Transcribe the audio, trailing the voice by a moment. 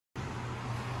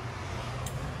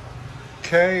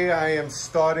Okay, I am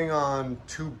starting on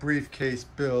 2 briefcase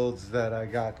builds that I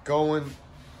got going.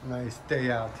 Nice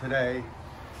day out today.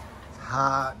 It's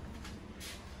hot.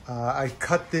 I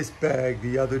cut this bag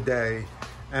the other day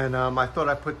and I thought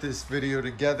I'd put this video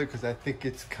together because I think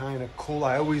it's kind of cool.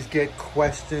 I always get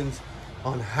questions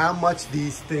on how much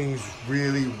these things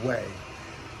really weigh.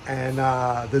 And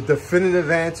the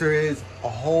definitive answer is a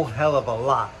whole hell of a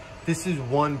lot. This is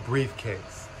one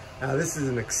briefcase. Now this is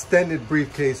an extended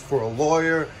briefcase for a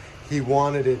lawyer. He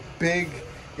wanted it big.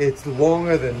 It's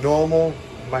longer than normal.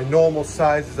 My normal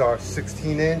sizes are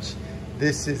 16-inch.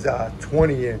 This is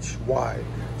 20-inch wide.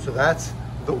 So that's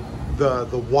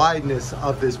the wideness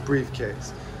of this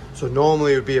briefcase. So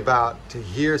normally it would be about to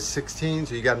here 16,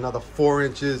 so you got another 4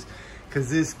 inches, because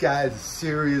this guy's a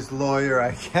serious lawyer,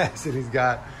 I guess, and he's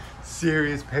got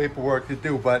serious paperwork to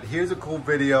do. But here's a cool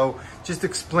video just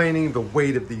explaining the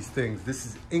weight of these things. This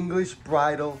is English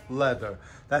bridle leather.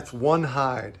 That's one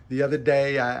hide. The other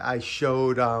day I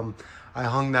showed, I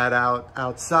hung that out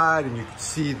outside and you can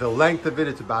see the length of it.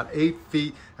 It's about 8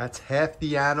 feet. That's half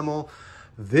the animal.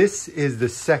 This is the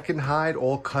second hide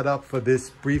all cut up for this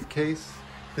briefcase.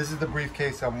 This is the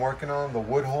briefcase I'm working on, the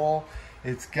wood haul.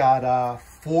 It's got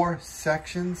 4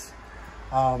 sections.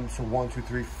 So 1, 2,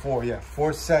 3, 4, yeah,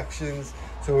 4 sections.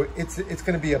 So it's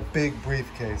gonna be a big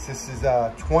briefcase. This is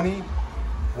 20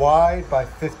 wide by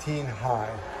 15 high.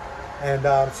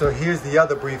 And so here's the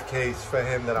other briefcase for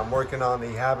him that I'm working on, the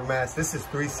Habermas. This is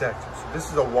 3 sections. So this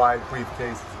is a wide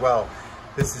briefcase as well.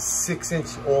 This is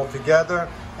 6-inch altogether,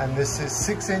 and this is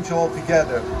 6-inch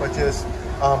altogether, but just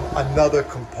another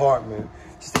compartment.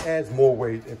 Just adds more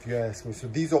weight, if you ask me. So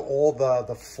these are all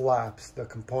the flaps, the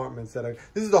compartments that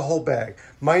this is the whole bag,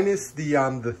 minus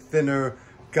the thinner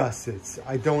gussets.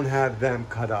 I don't have them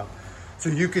cut up. So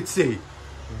you could see,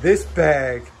 this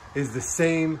bag is the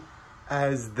same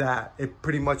as that. It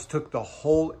pretty much took the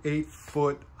whole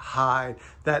 8-foot hide.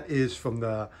 That is from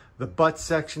the butt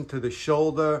section to the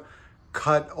shoulder,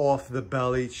 cut off the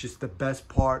belly. It's just the best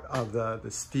part of the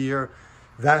steer.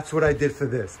 That's what I did for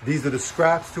this. These are the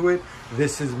scraps to it.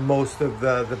 This is most of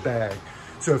the bag.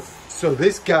 So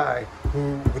this guy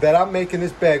that I'm making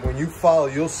this bag, when you follow,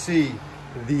 you'll see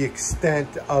the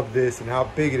extent of this and how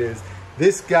big it is.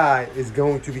 This guy is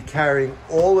going to be carrying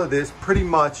all of this, pretty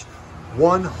much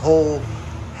one whole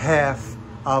half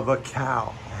of a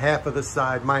cow, half of the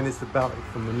side minus the belly,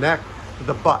 from the neck to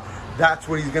the butt. That's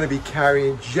what he's going to be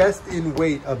carrying just in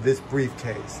weight of this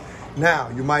briefcase. Now,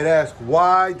 you might ask,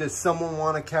 why does someone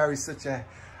want to carry such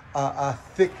a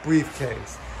thick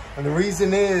briefcase? And the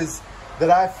reason is that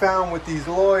I found with these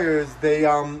lawyers,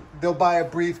 they'll buy a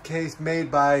briefcase made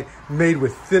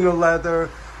with thinner leather,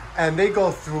 and they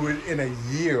go through it in a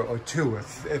year or two.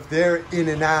 If they're in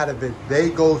and out of it, they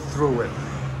go through it.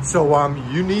 So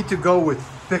you need to go with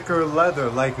thicker leather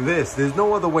like this. There's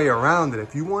no other way around it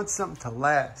if you want something to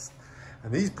last.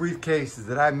 And these briefcases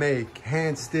that I make,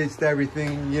 hand-stitched,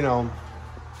 everything, you know,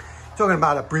 talking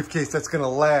about a briefcase that's gonna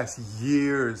last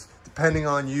years, depending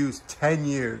on use, 10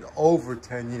 years, over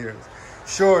 10 years.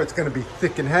 Sure, it's gonna be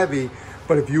thick and heavy,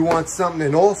 but if you want something,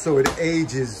 and also it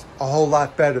ages a whole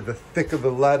lot better. The thicker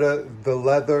the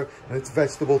leather, and it's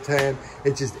vegetable tan,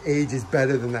 it just ages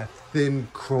better than that thin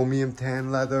chromium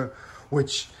tan leather,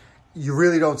 which you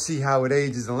really don't see how it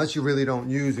ages unless you really don't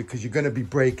use it, because you're going to be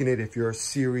breaking it if you're a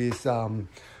serious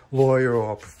lawyer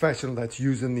or a professional that's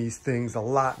using these things a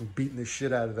lot and beating the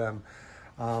shit out of them.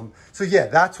 So yeah,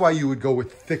 that's why you would go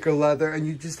with thicker leather, and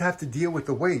you just have to deal with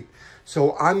the weight.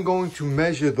 So I'm going to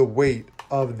measure the weight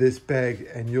of this bag,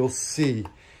 and you'll see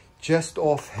just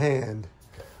offhand,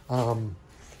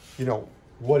 you know,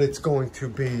 what it's going to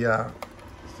be. Is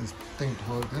this thing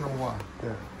plugged in or what?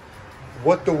 Yeah.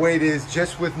 What the weight is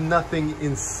just with nothing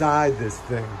inside this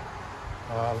thing.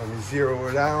 Let me zero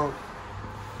it out.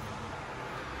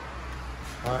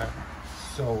 All right,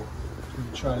 so I'm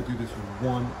gonna try to do this with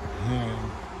one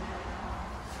hand.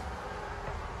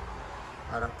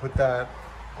 All right, I put that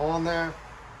on there,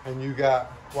 and you got,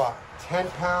 what, 10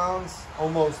 pounds,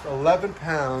 almost 11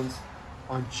 pounds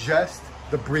on just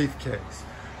the briefcase.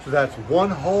 So that's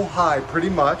one whole hide pretty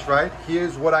much, right?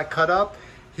 Here's what I cut up.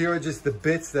 Here are just the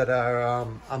bits that are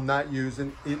I'm not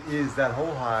using. It is that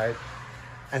whole hide.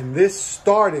 And this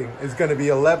starting is gonna be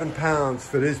 11 pounds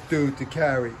for this dude to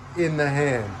carry in the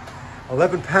hand.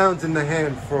 11 pounds in the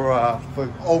hand for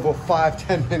over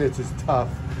 5-10 minutes is tough.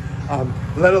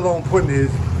 Let alone putting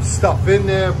his stuff in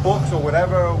there, books or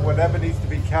whatever needs to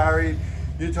be carried.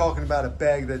 You're talking about a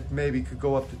bag that maybe could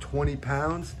go up to 20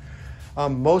 pounds.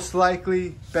 Most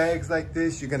likely, bags like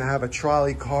this, you're gonna have a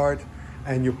trolley cart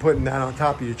and you're putting that on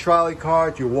top of your trolley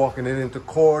cart, you're walking it into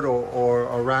court or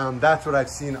around. That's what I've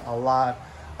seen a lot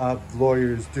of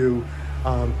lawyers do.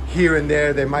 Here and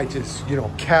there, they might just, you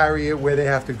know, carry it where they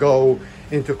have to go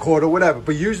into court or whatever.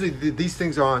 But usually these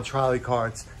things are on trolley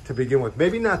carts to begin with.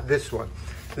 Maybe not this one.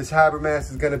 This Habermas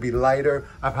is gonna be lighter.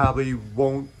 I'll probably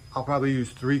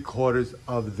use 3/4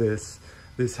 of this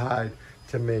hide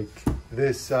to make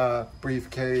this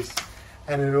briefcase,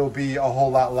 and it'll be a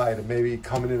whole lot lighter, maybe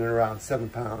coming in at around 7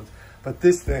 pounds. But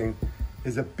this thing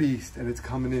is a beast, and it's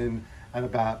coming in at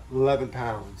about 11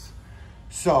 pounds.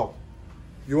 So,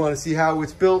 you want to see how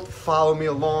it's built? Follow me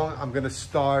along. I'm going to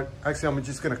start, actually I'm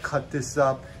just going to cut this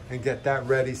up and get that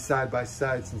ready side by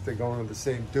side since they're going on the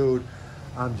same dude.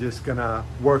 I'm just going to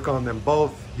work on them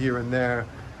both here and there,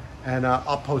 and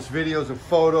I'll post videos or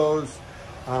photos,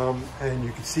 and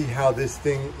you can see how this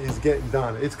thing is getting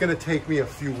done. It's going to take me a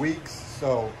few weeks,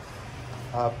 so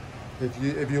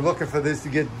if you're looking for this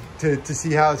to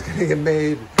see how it's going to get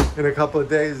made in a couple of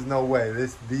days, no way.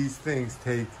 These things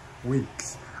take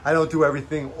weeks. I don't do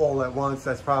everything all at once,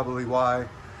 that's probably why.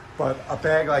 But a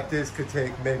bag like this could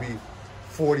take maybe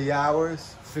 40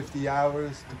 hours, 50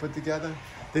 hours to put together.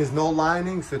 There's no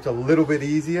lining, so it's a little bit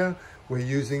easier. We're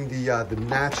using the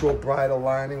natural bridle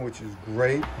lining, which is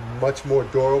great, much more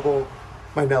durable.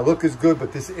 Might not look as good,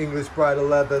 but this English bridle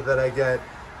leather that I get,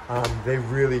 they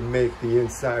really make the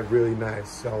inside really nice.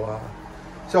 So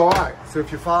all right, so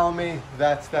if you follow me,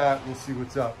 that's that. We'll see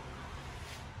what's up.